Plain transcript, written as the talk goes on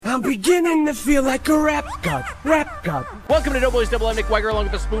I'm beginning to feel like a rap god. Welcome to Doughboys Double M. Nick Weiger along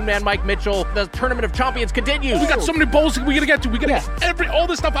with the Spoon Man Mike Mitchell. The Tournament of Champions continues. We got so many bowls we gotta get to. We gotta get all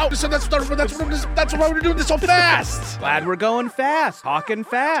this stuff out. So that's why we're doing this so fast. Glad we're going fast, talking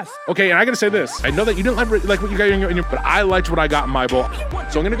fast. Okay, and I gotta say this. I know that you didn't like what you got in your, but I liked what I got in my bowl.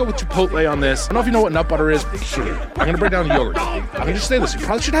 So I'm gonna go with Chipotle on this. I don't know if you know what nut butter is. Sure. I'm gonna break down yogurt. I'm gonna just say this. You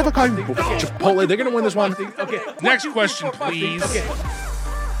probably should have a Chipotle. They're gonna win this one. Okay. Next question, please. Okay.